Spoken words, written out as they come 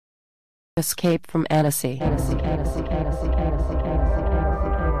Escape from Annecy.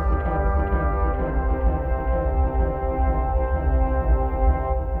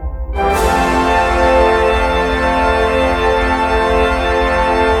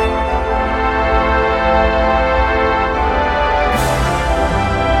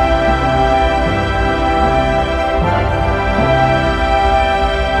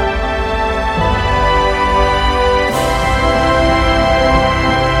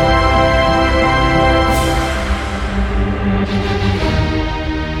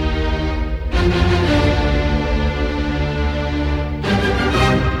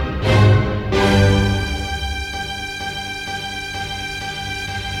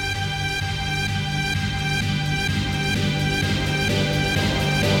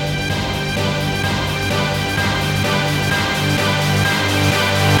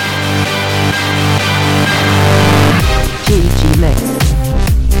 GG Mix.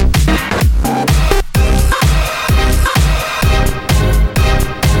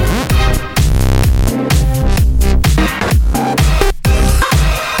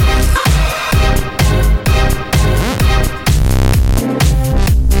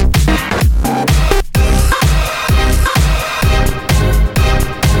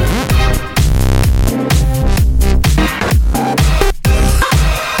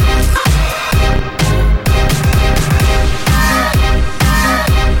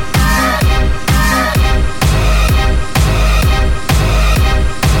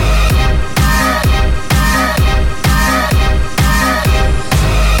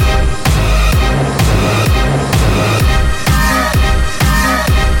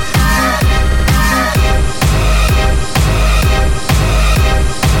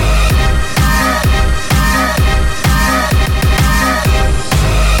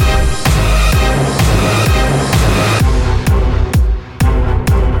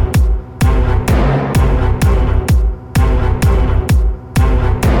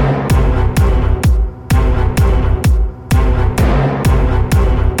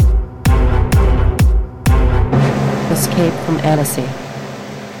 Escape from Annecy.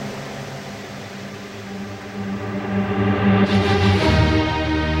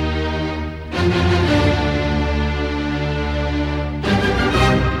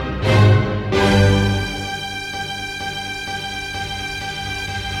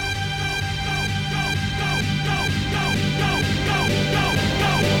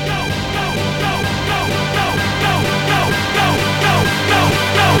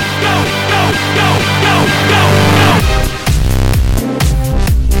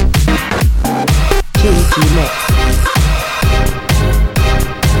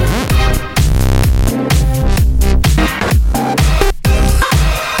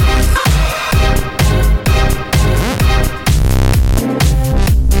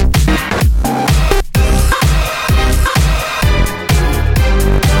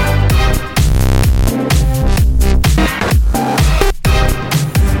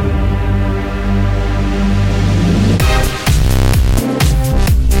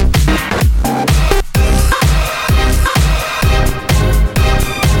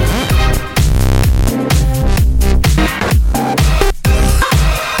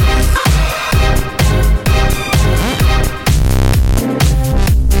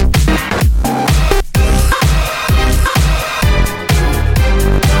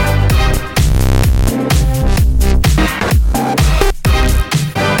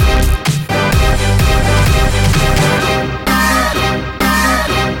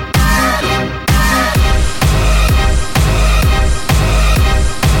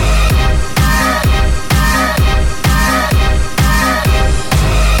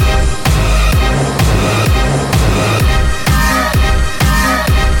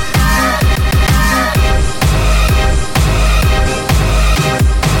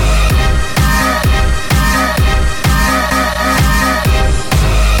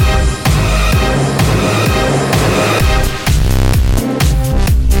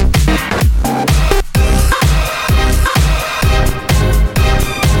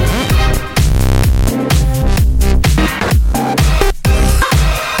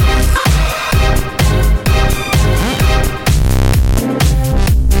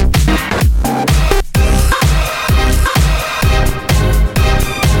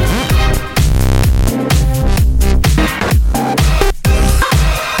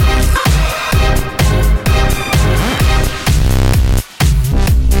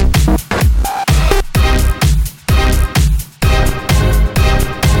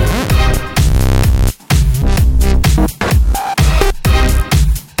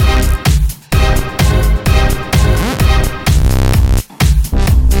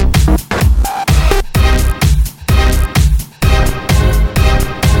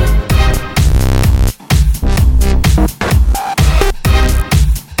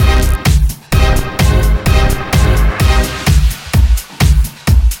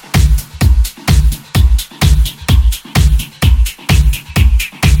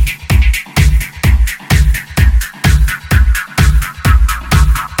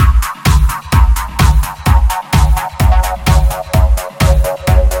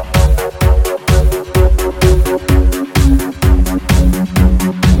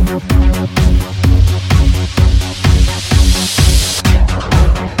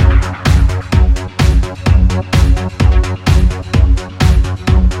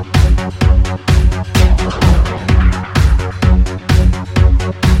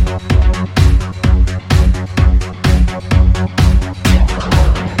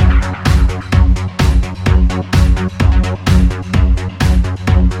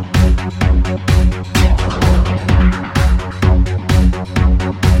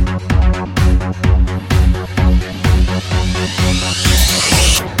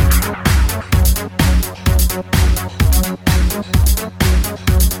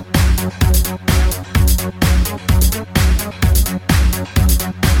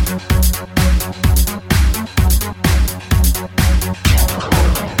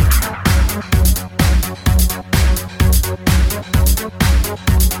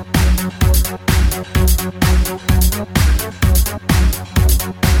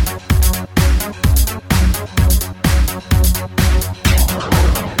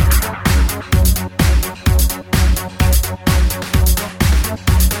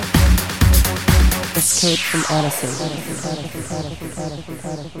 Escape from Odyssey.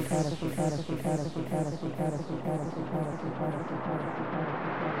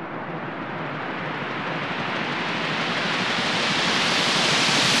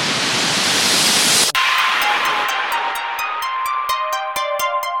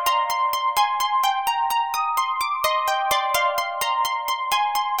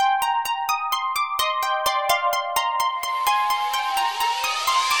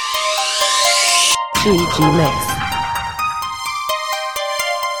 GG Mix.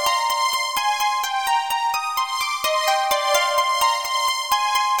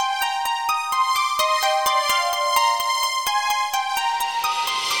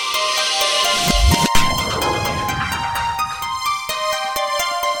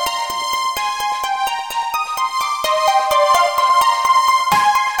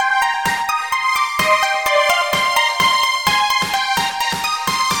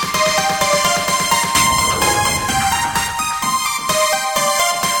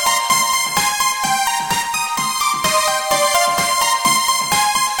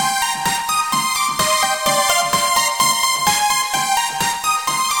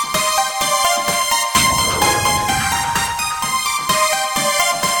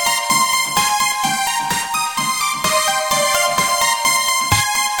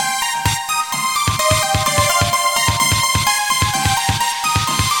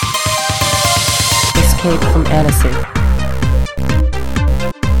 Escape from Odyssey.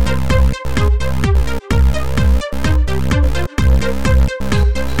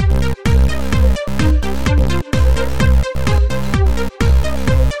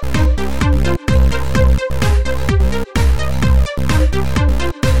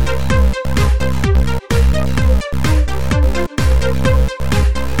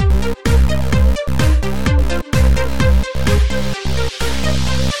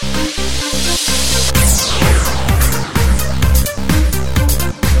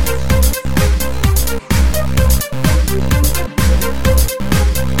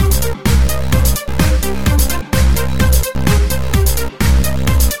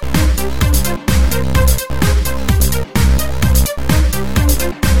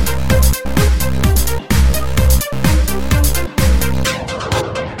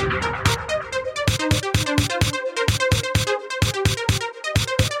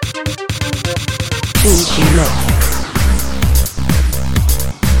 GG Mix.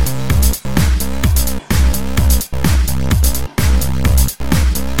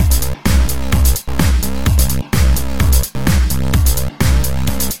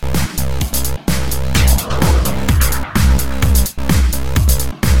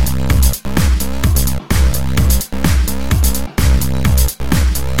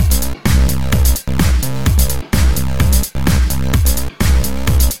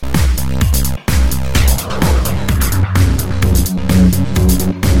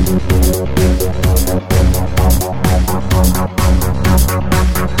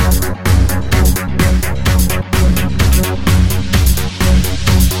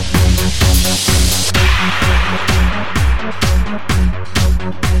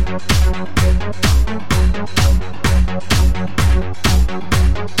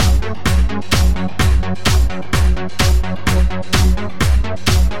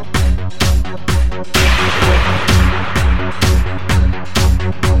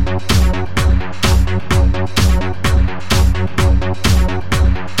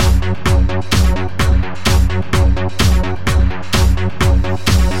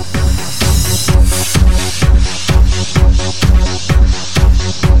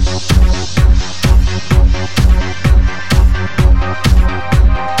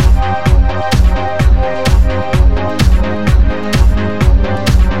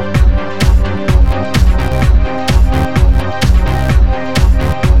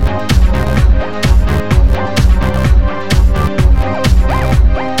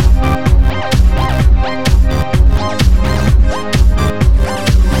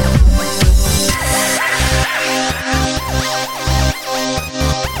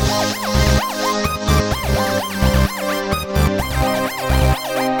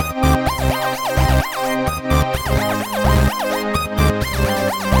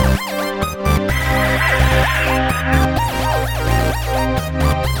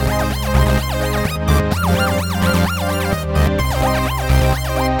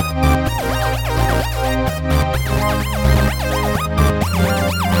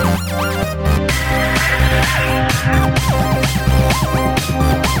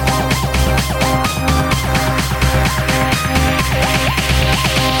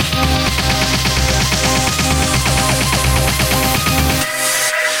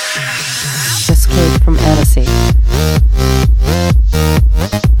 Odyssey.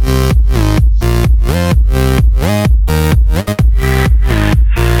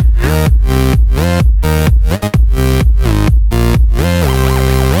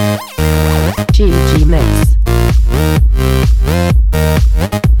 GG Mix.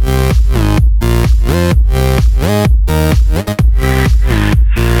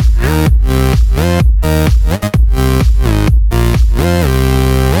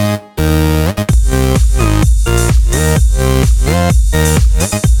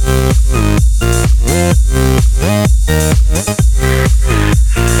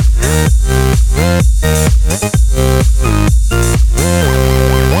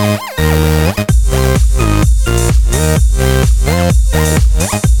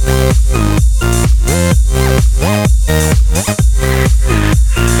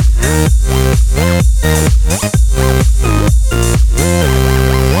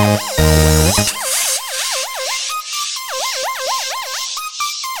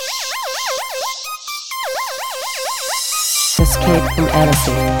 Escape from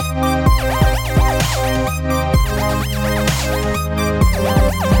Odyssey.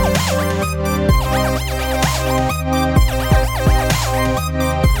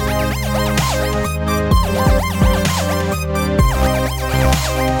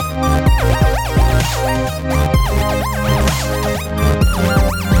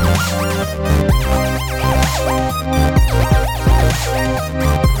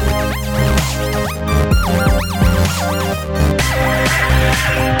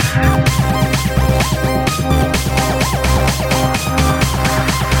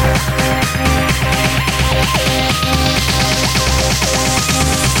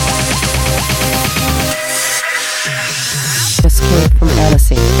 Escape from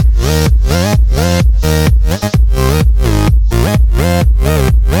Odyssey.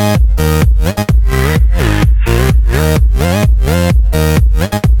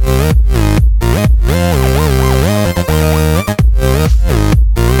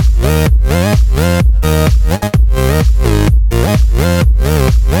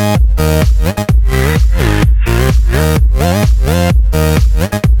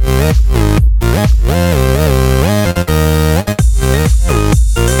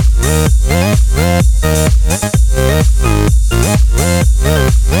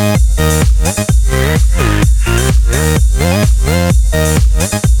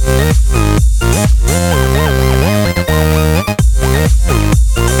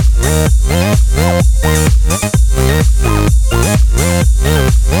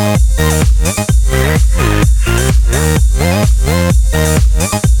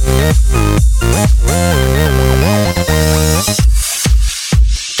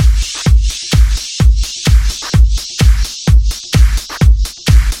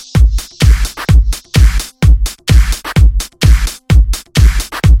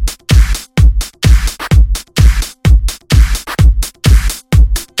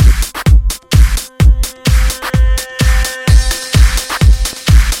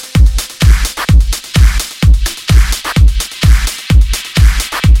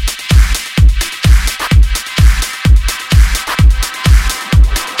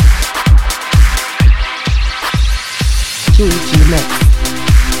 GG Mix.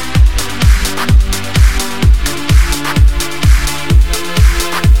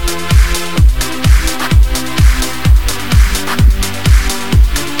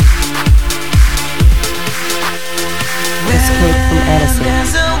 Escape from Odyssey.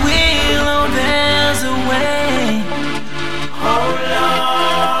 There's a will, oh, there's a way. Hold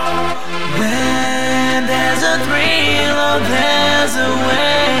on. When there's a thrill, oh, there's a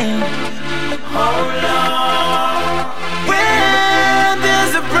way. Hold on. When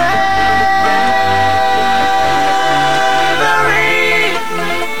there's a bravery,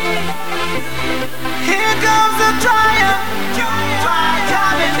 here comes the triumph.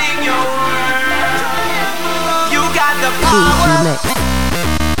 Coming in your world. You got the power. GG Mix.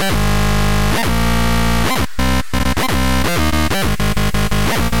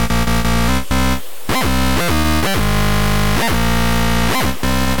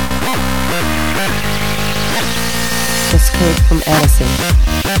 Escape from Odyssey.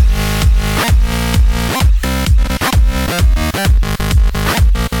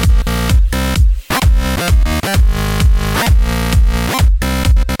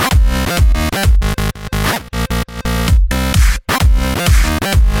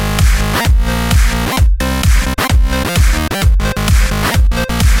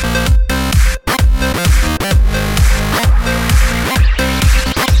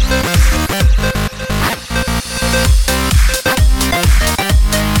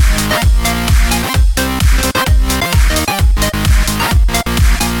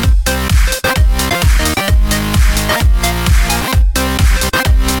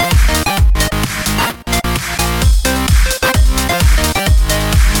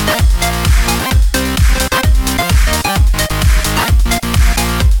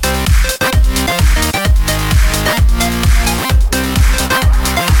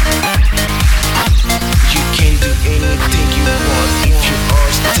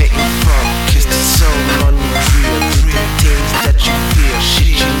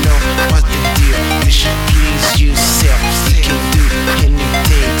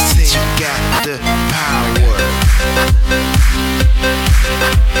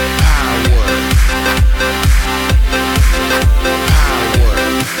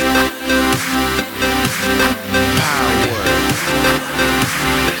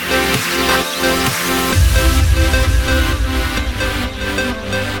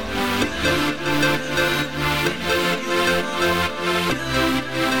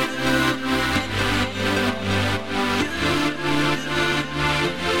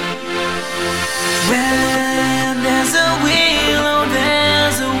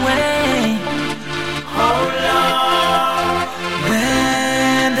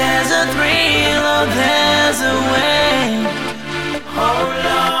 the thrill, oh, there's a way. Oh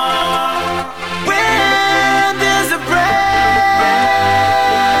Lord, when there's a bravery,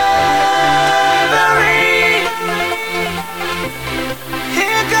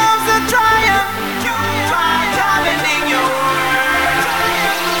 here comes the triumph. Coming in your world.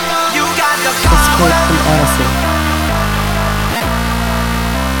 You got the Escape power. from Odyssey.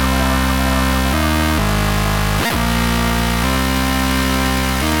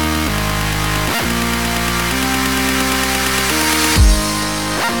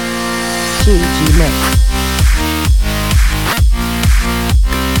 GG Mix.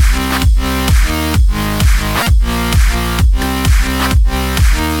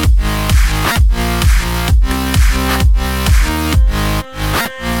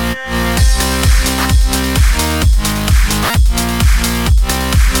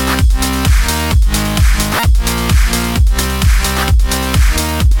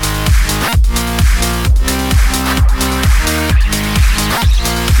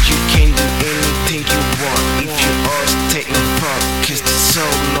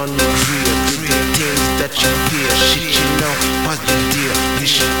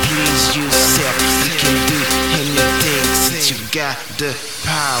 The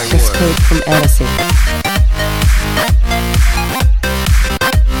power. Escape from Odyssey.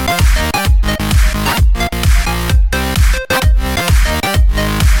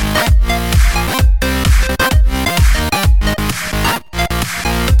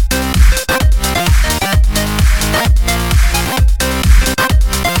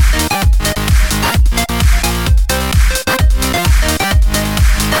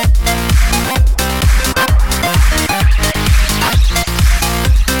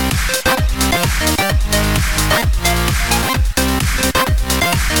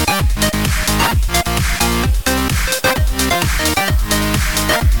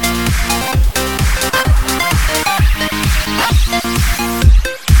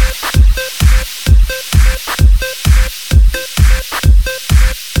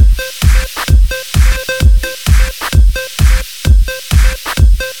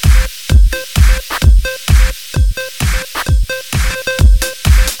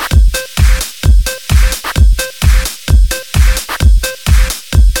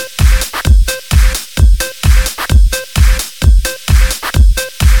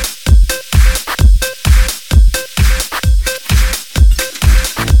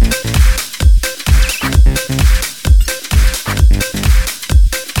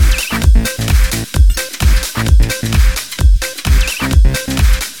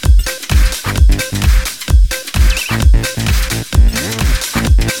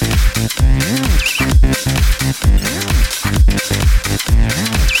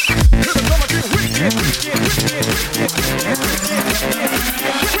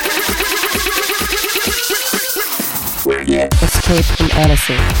 Escape from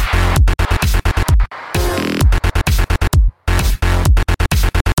Odyssey.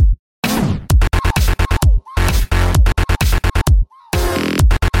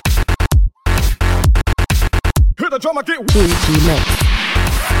 GG Mix.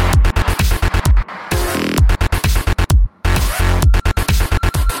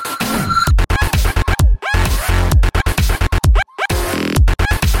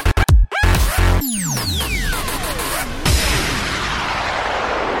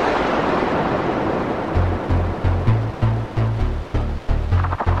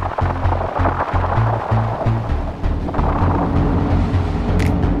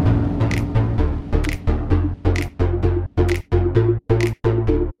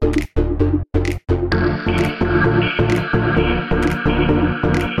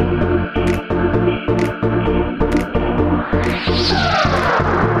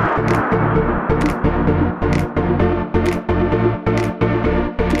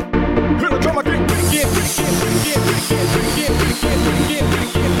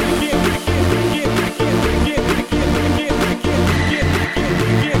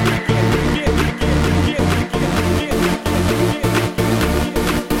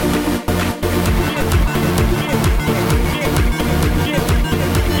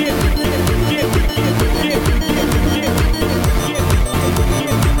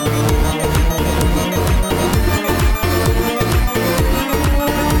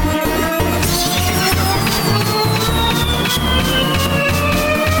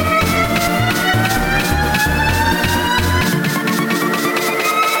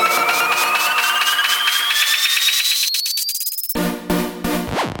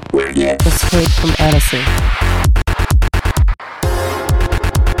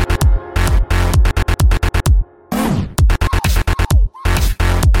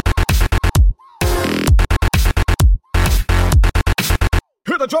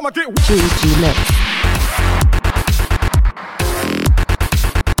 drama get GG Mix.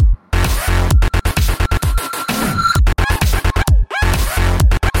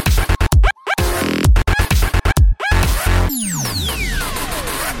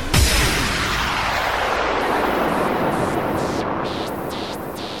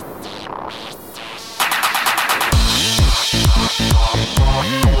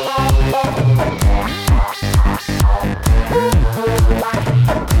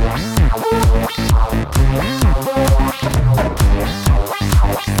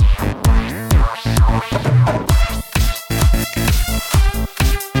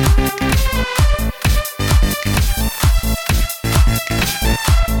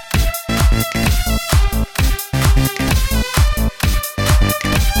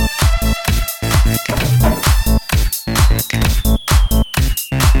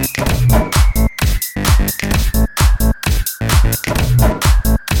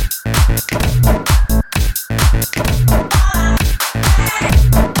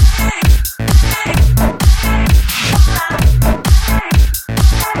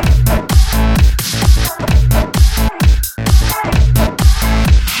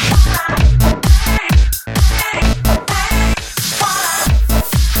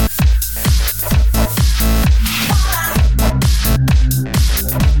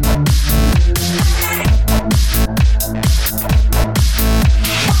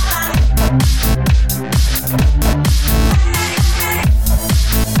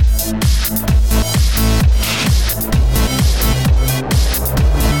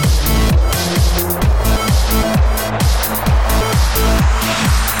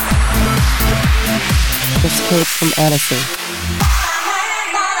 Escape from Odyssey.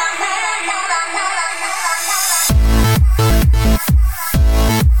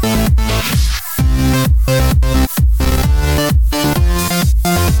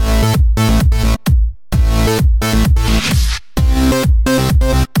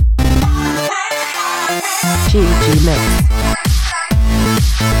 GG Mix.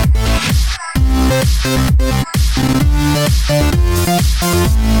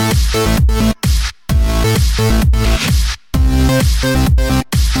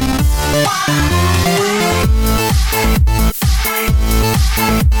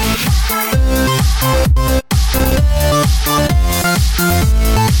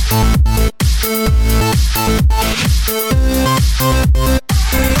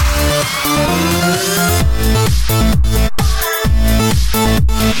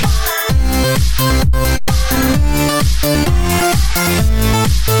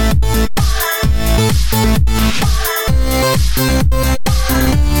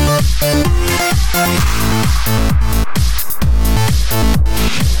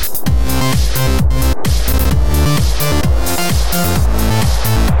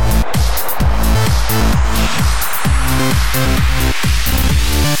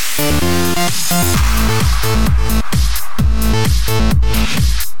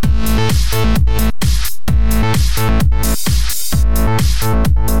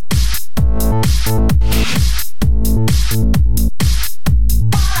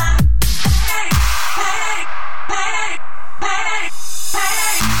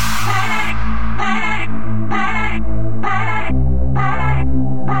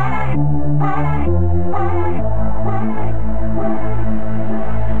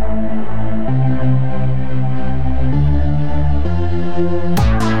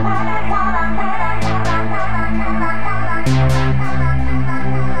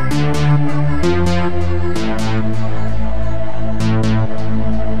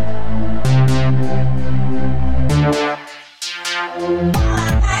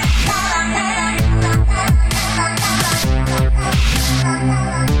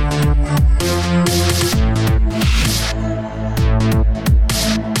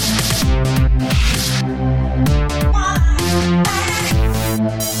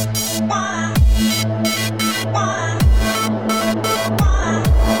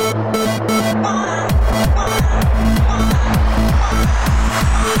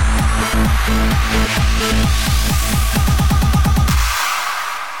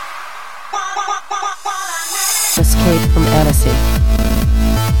 Escape from Odyssey.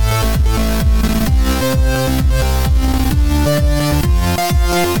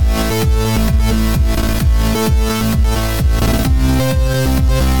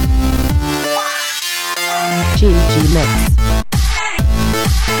 GG Mix.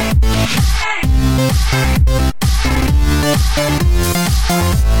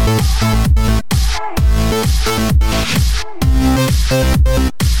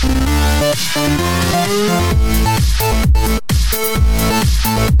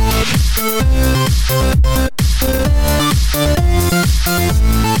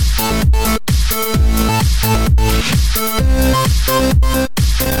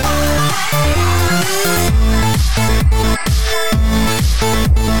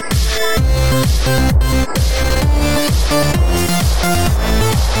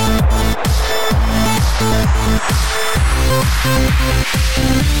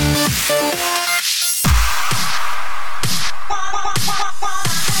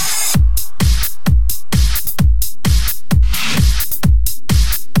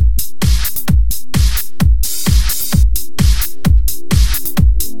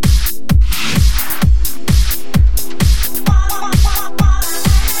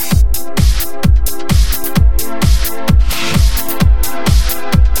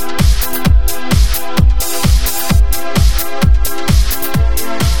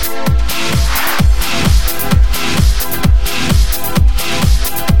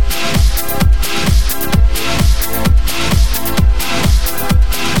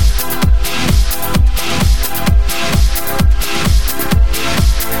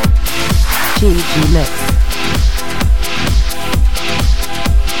 GG Mix.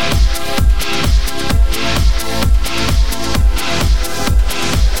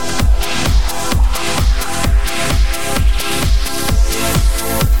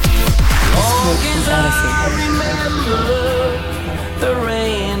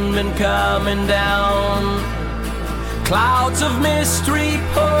 Coming down, clouds of mystery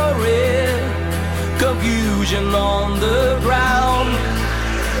pouring, confusion on the ground.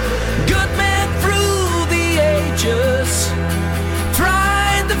 Good men through the ages,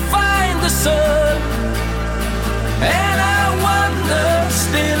 trying to find the sun. And I wonder,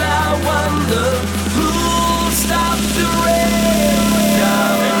 still I wonder, who'll stop the rain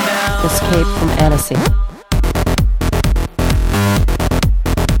coming down. Escape from Annecy.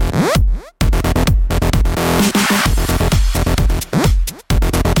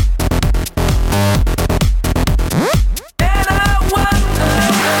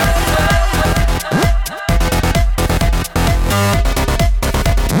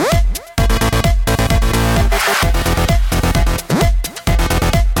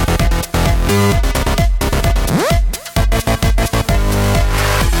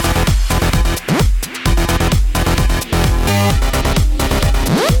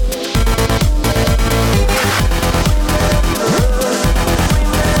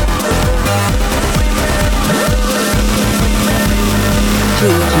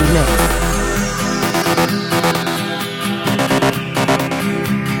 GG Mix.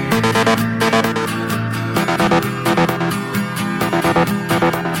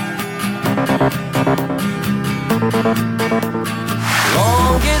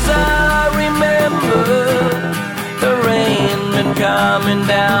 Long as I remember, the rain been coming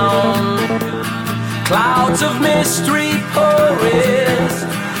down, clouds of mystery pouring,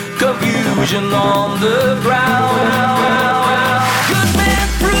 confusion on the ground. Good men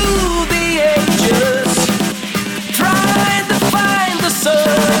through the ages, trying to find the sun.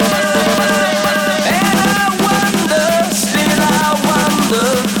 And I wonder, still I wonder,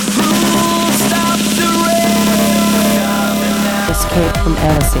 who'll stop the rain coming down. Escape from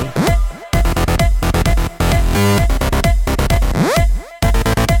Annecy.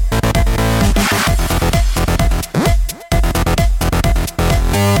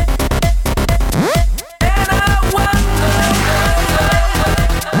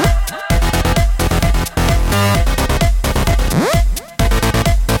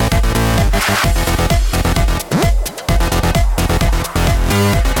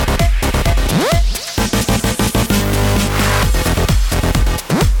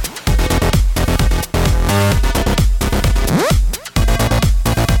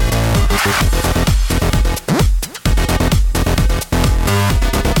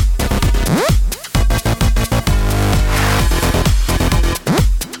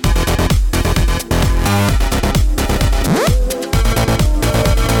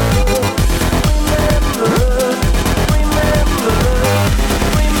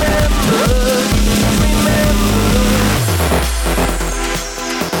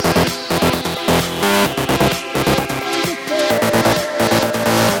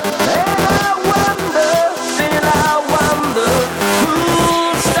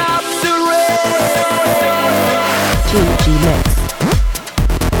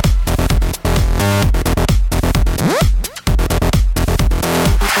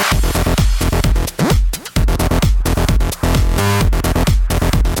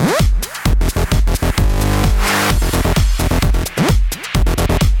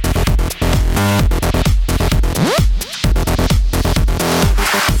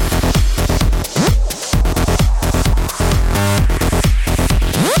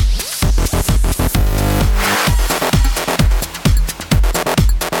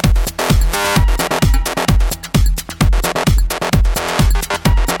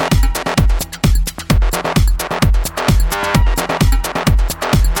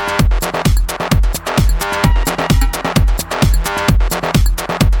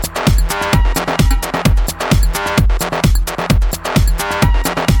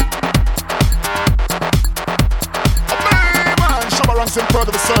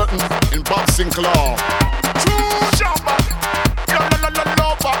 certain in Bob Sinclair. True Shabba,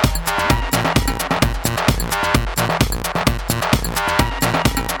 lover.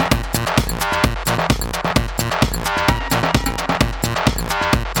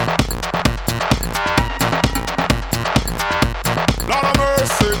 Lord of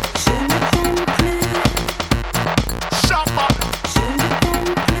mercy. Shabba,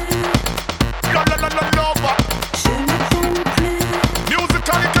 lover.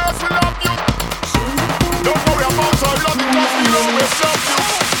 Musically, girls, we love you. Don't worry about our love because we always love you.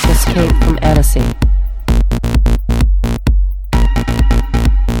 Escape from Edison.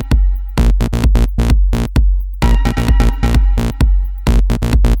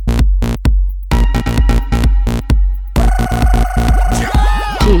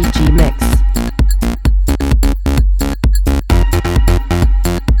 GG Mix.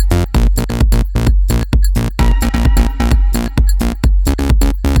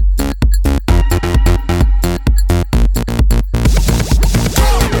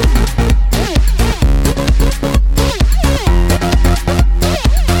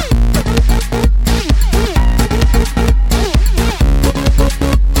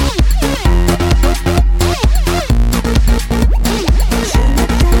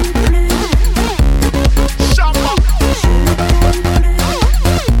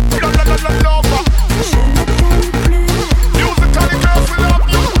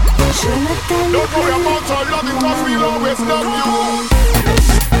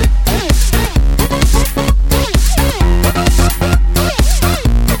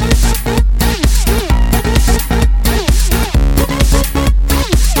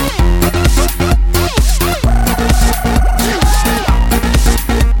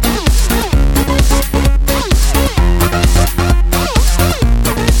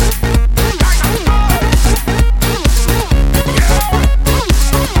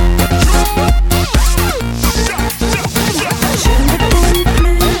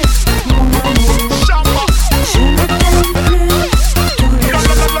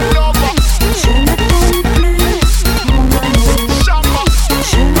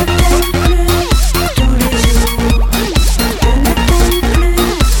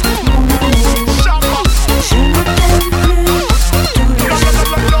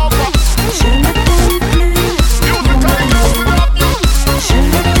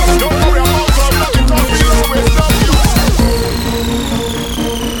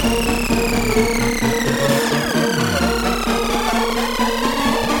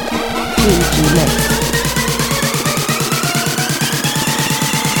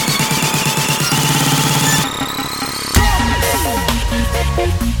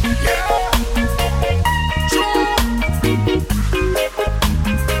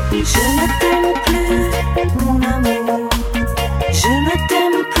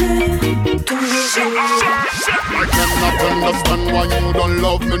 I cannot understand why you don't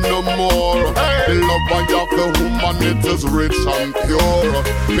love me no more. The love I have for woman, it is rich and pure.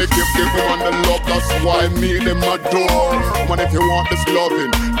 They give the woman the love, that's why me them adore. Man, if you want this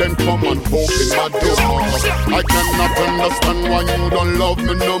loving, then come and open my door. I cannot understand why you don't love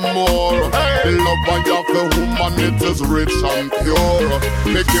me no more. The love I have for woman, it is rich and pure.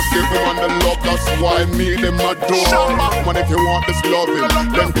 They give the woman the love, that's why me them adore. Man, if you want this loving,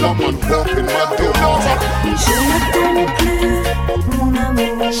 then come and open my door. Je ne t'aime plus, mon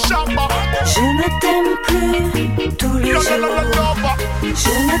amour. Je ne t'aime plus tous les jours.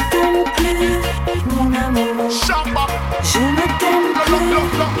 Je ne t'aime plus, mon amour. Je ne t'aime plus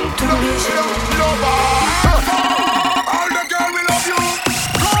tous les jours. All the girls, we love you.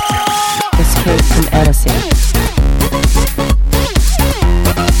 Escape from Edison.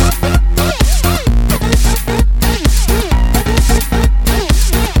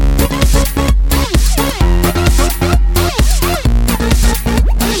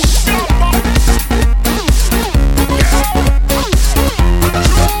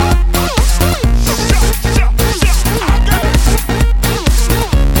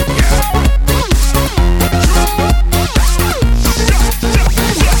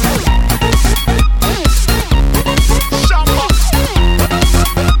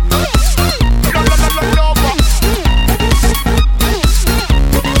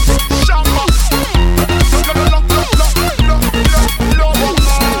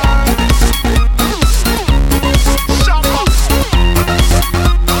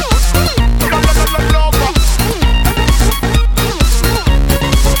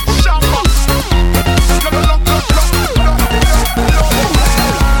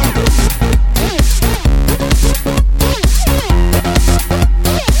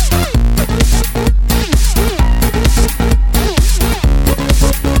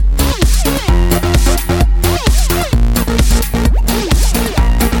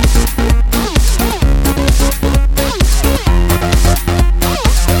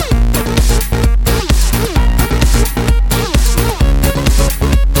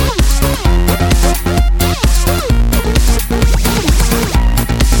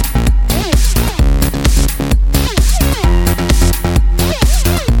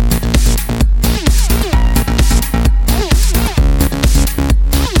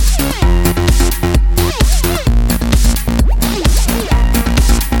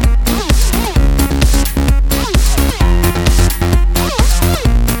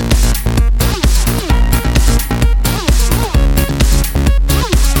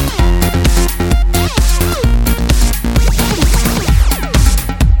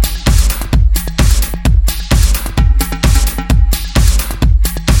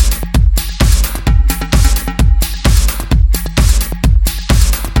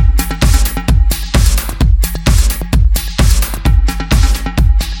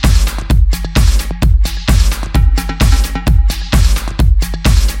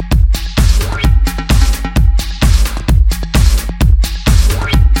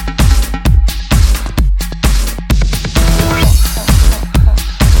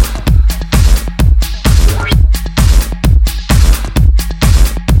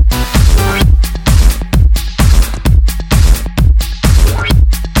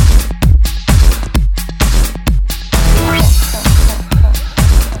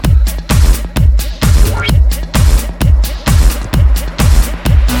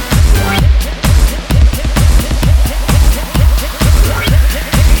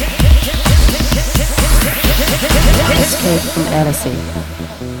 Edison.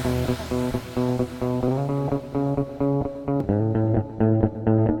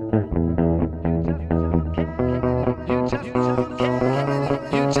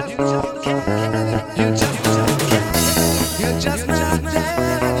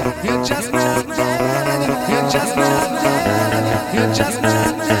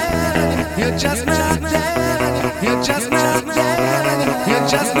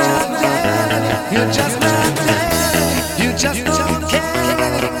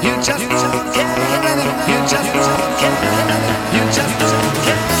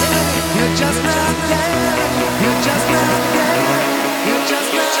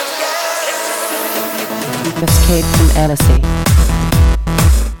 Escape from Edison.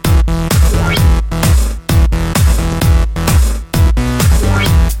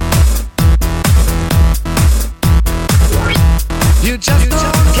 You just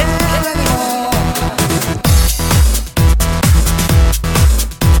don't care anymore.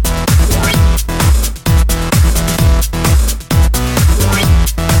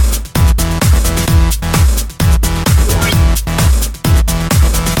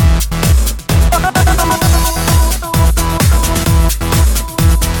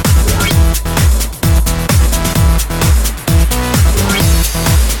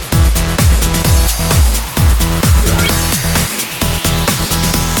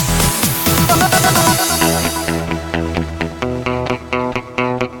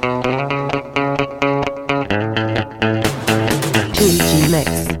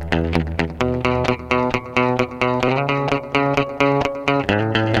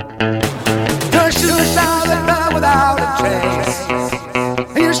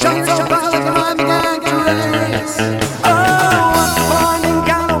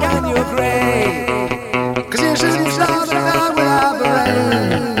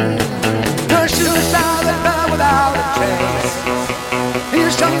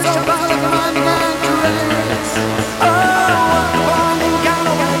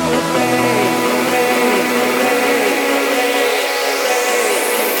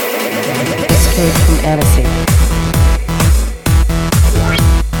 From Edison.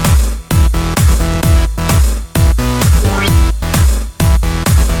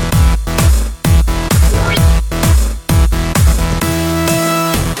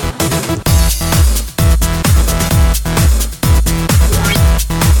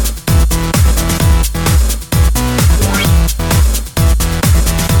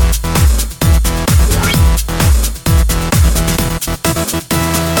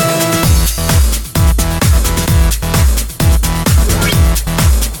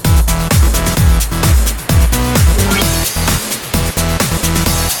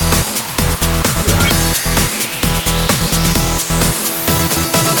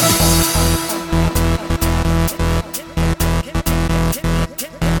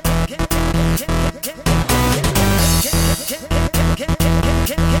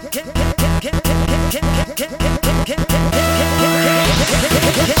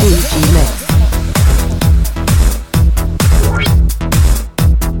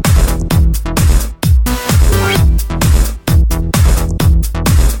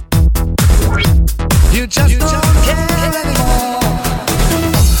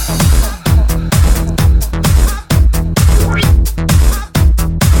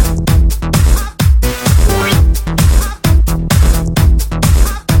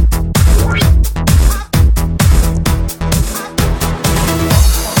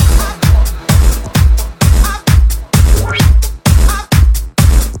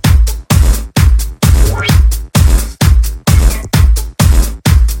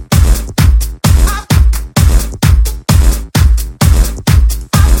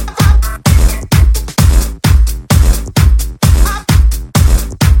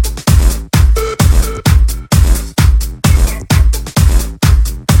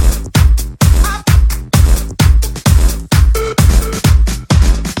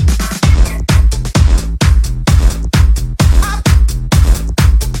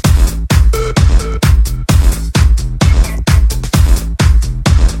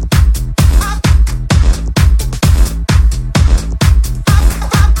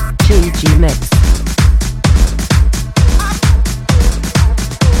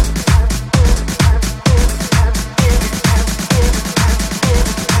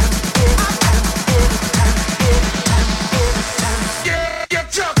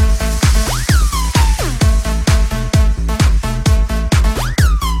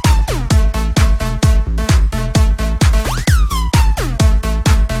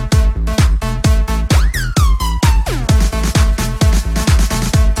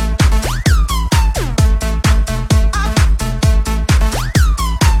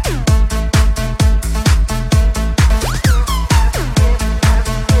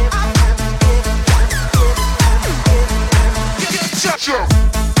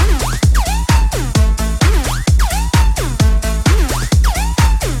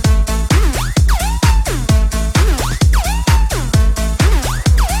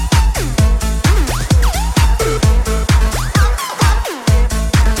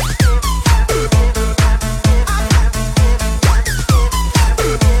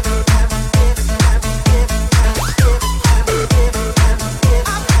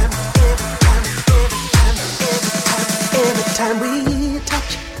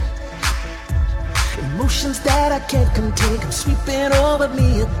 Emotions that I can't contain come sweeping over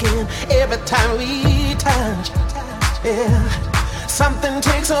me again. Every time we touch, yeah. Something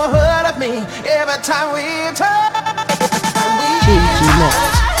takes a hold of me. Every time we touch, GG Mix.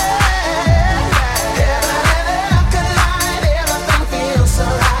 Everything feels so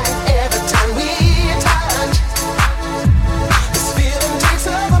right. Every time we touch, this feeling takes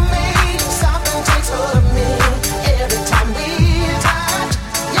over me. Something takes hold of me. Every time we touch,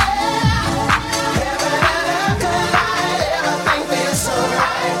 yeah. Everything feels so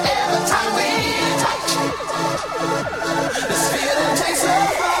right. Every time we touch, this feeling takes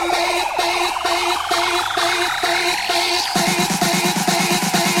over me.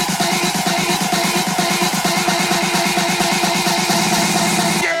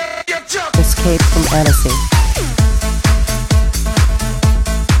 Escape from Annecy.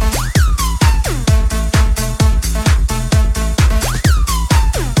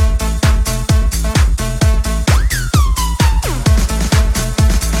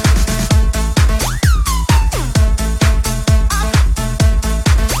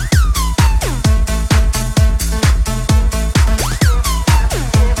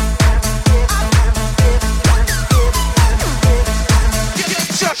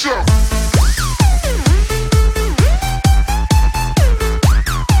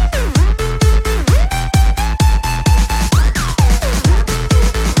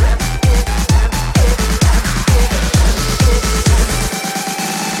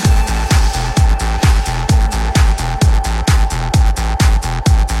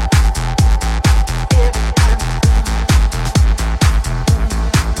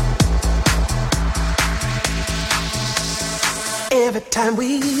 Every time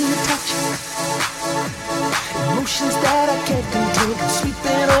we touch, emotions that I can't contain come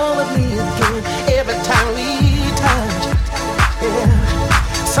sweeping over me again. Every time we touch, yeah.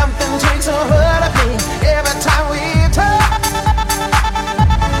 Something takes a hold of me. Every time we touch.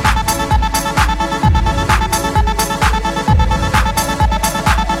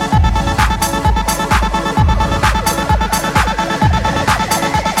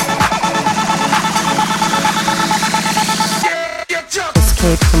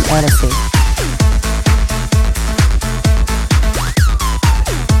 Escape from Annecy.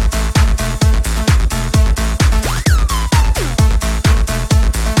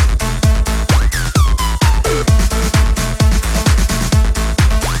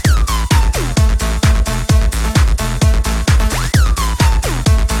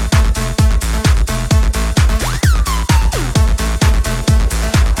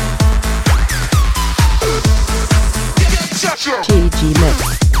 GG Mix.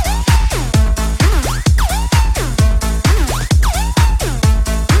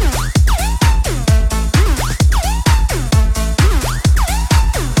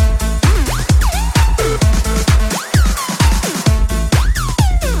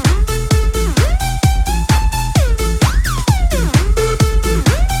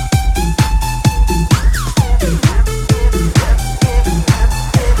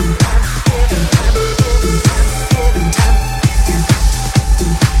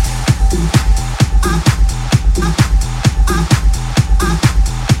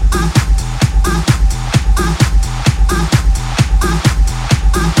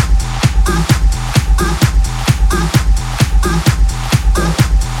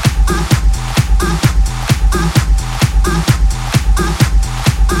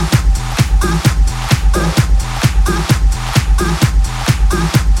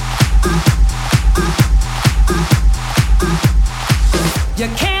 You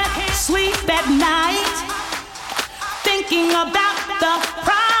can't sleep at night thinking about the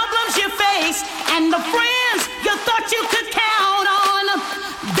problems you face and the friends you thought you could count on.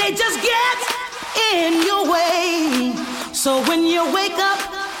 They just get in your way. So when you wake up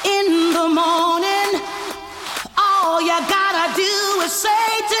in the morning, all you gotta do is say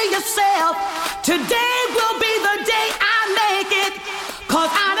to yourself, today will be the day I make it,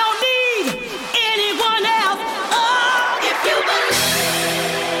 'cause I don't need anyone else. Oh, if you believe.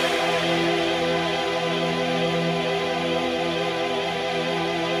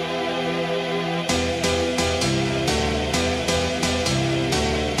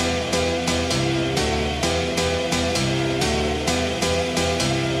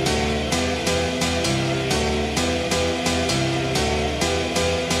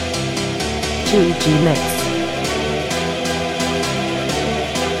 GG Mix.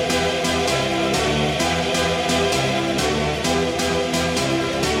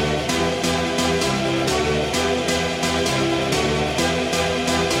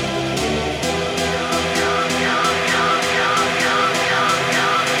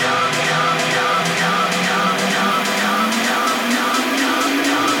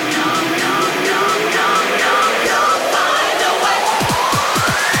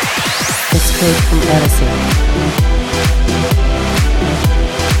 Escape from Odyssey.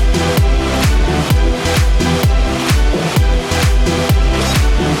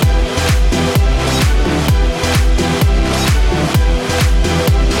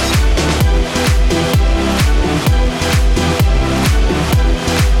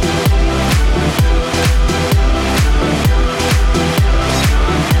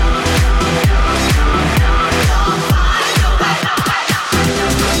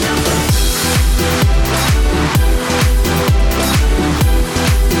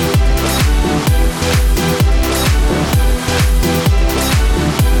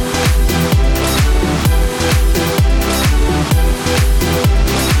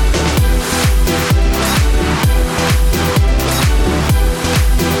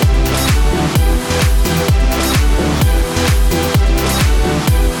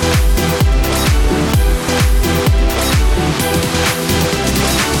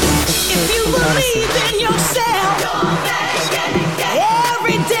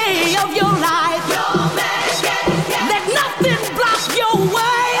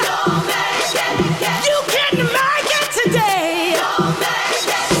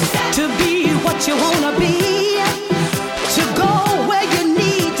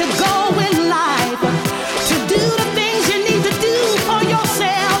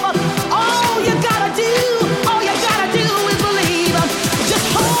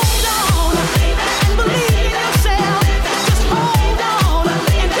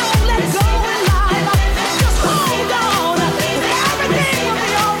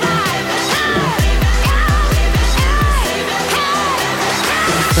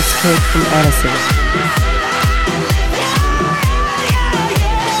 Escape from Odyssey.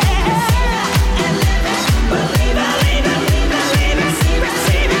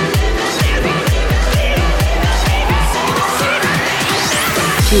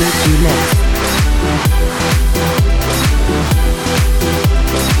 GG Mix.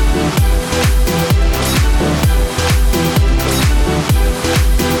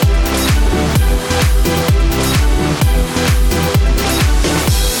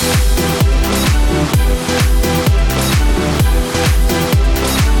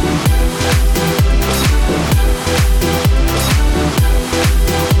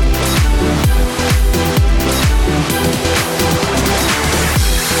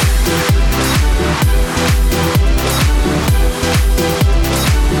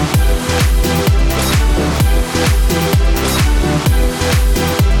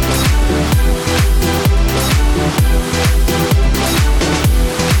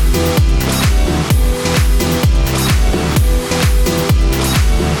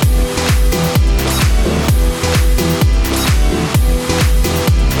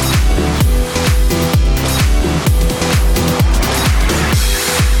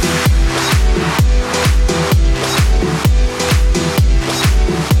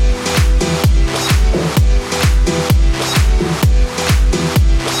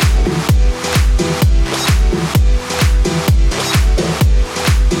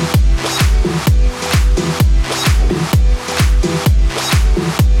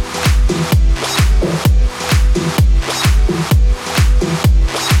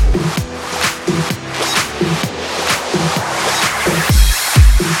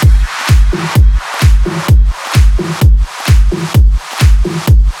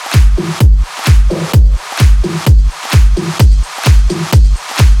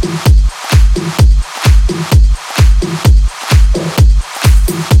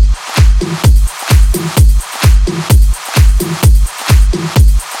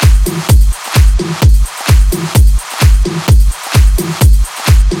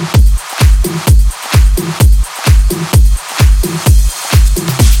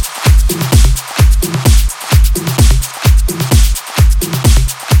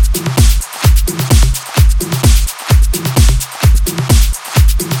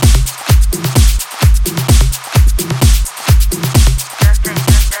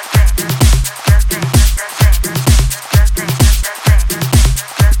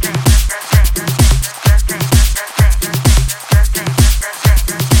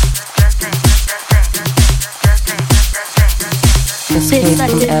 This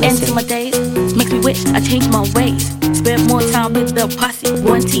sudden end to my days makes me wish I changed my ways. Spent more time with the posse,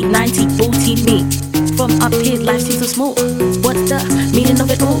 1T, 90, booty me. From up here, life seems so small. What's the meaning of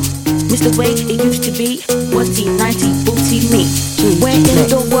it all? Miss the way it used to be. 1T, 90, booty me. Where in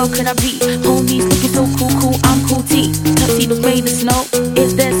the world could I be? Homies looking so cool, I'm cool T. Tuxedos made of snow.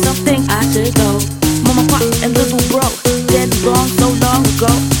 Is there something I should know? Mama, pop, and little bro, dead long, so long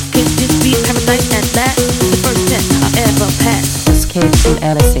ago. Could this be paradise at last? The first test I ever passed. Escape from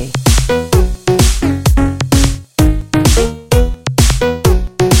Odyssey.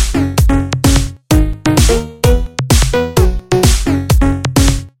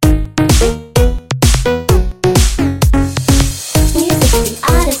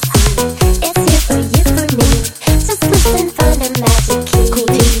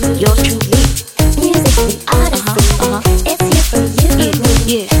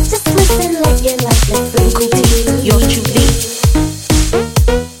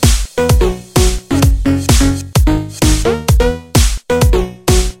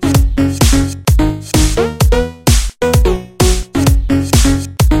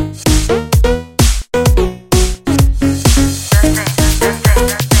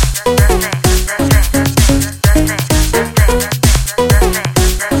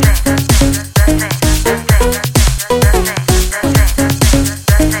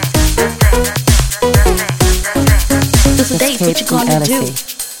 wanna do. Odyssey.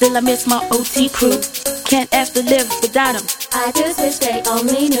 Still I miss my OT crew. Can't ask to live without them. I just wish they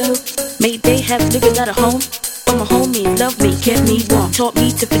only knew. May they have lived without a home. But my homies love me, kept me warm. Taught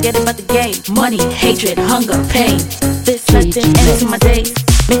me to forget about the game. Money, hatred, hunger, pain. This nothing end to my days.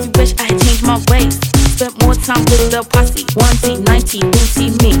 Makes me wish I had changed my ways. Spent more time with the posse. 1T, 90, booty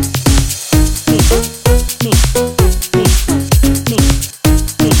me. Me, me, me, me, me, me,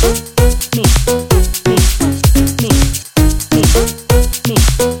 me, me, me, me,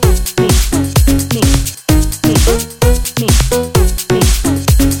 me,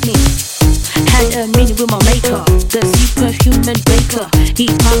 me. Had a meeting with my maker, the superhuman baker. He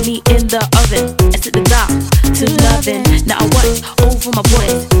popped me in the oven. I set the dock to loving. Now I watch over my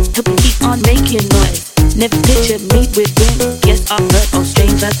boys, help me keep on making noise. Never pictured me with wings. Guess I heard all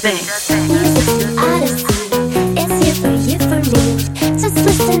stranger things. Odyssey, it's here for you, for me. Just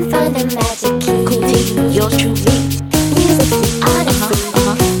listen for the magic key. Cool T, yours truly. Music, the Odyssey,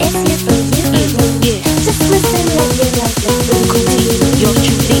 it's here for you, for me. Yeah, Just listen, let your life be free. Cool T, yours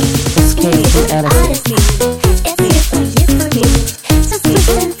truly. Escape from Odyssey. Odyssey, it's here for you, for me. Just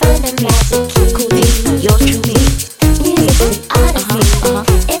listen for the magic key. Cool T, yours truly. Music, the Odyssey,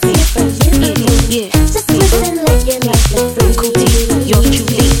 it's here for you, for me. Yeah, Just listen, let your life be free. Cool T, yours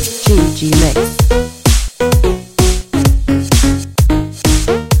truly. GG Mix.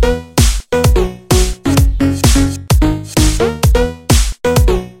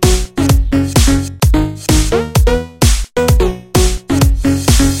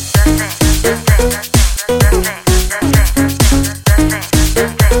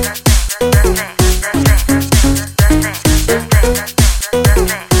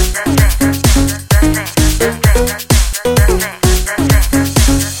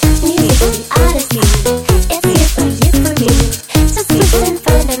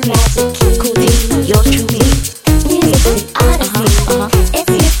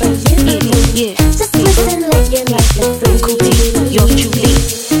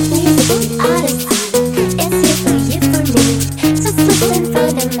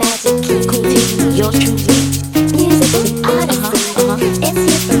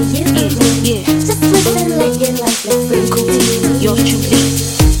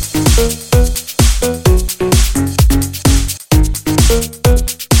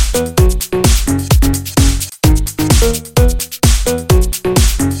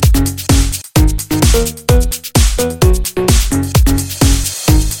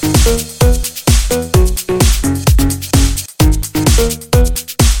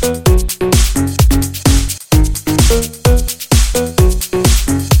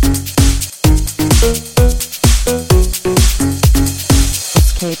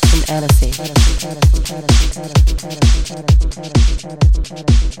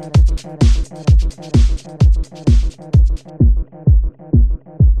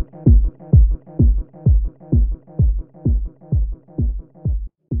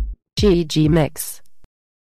 GG Mix.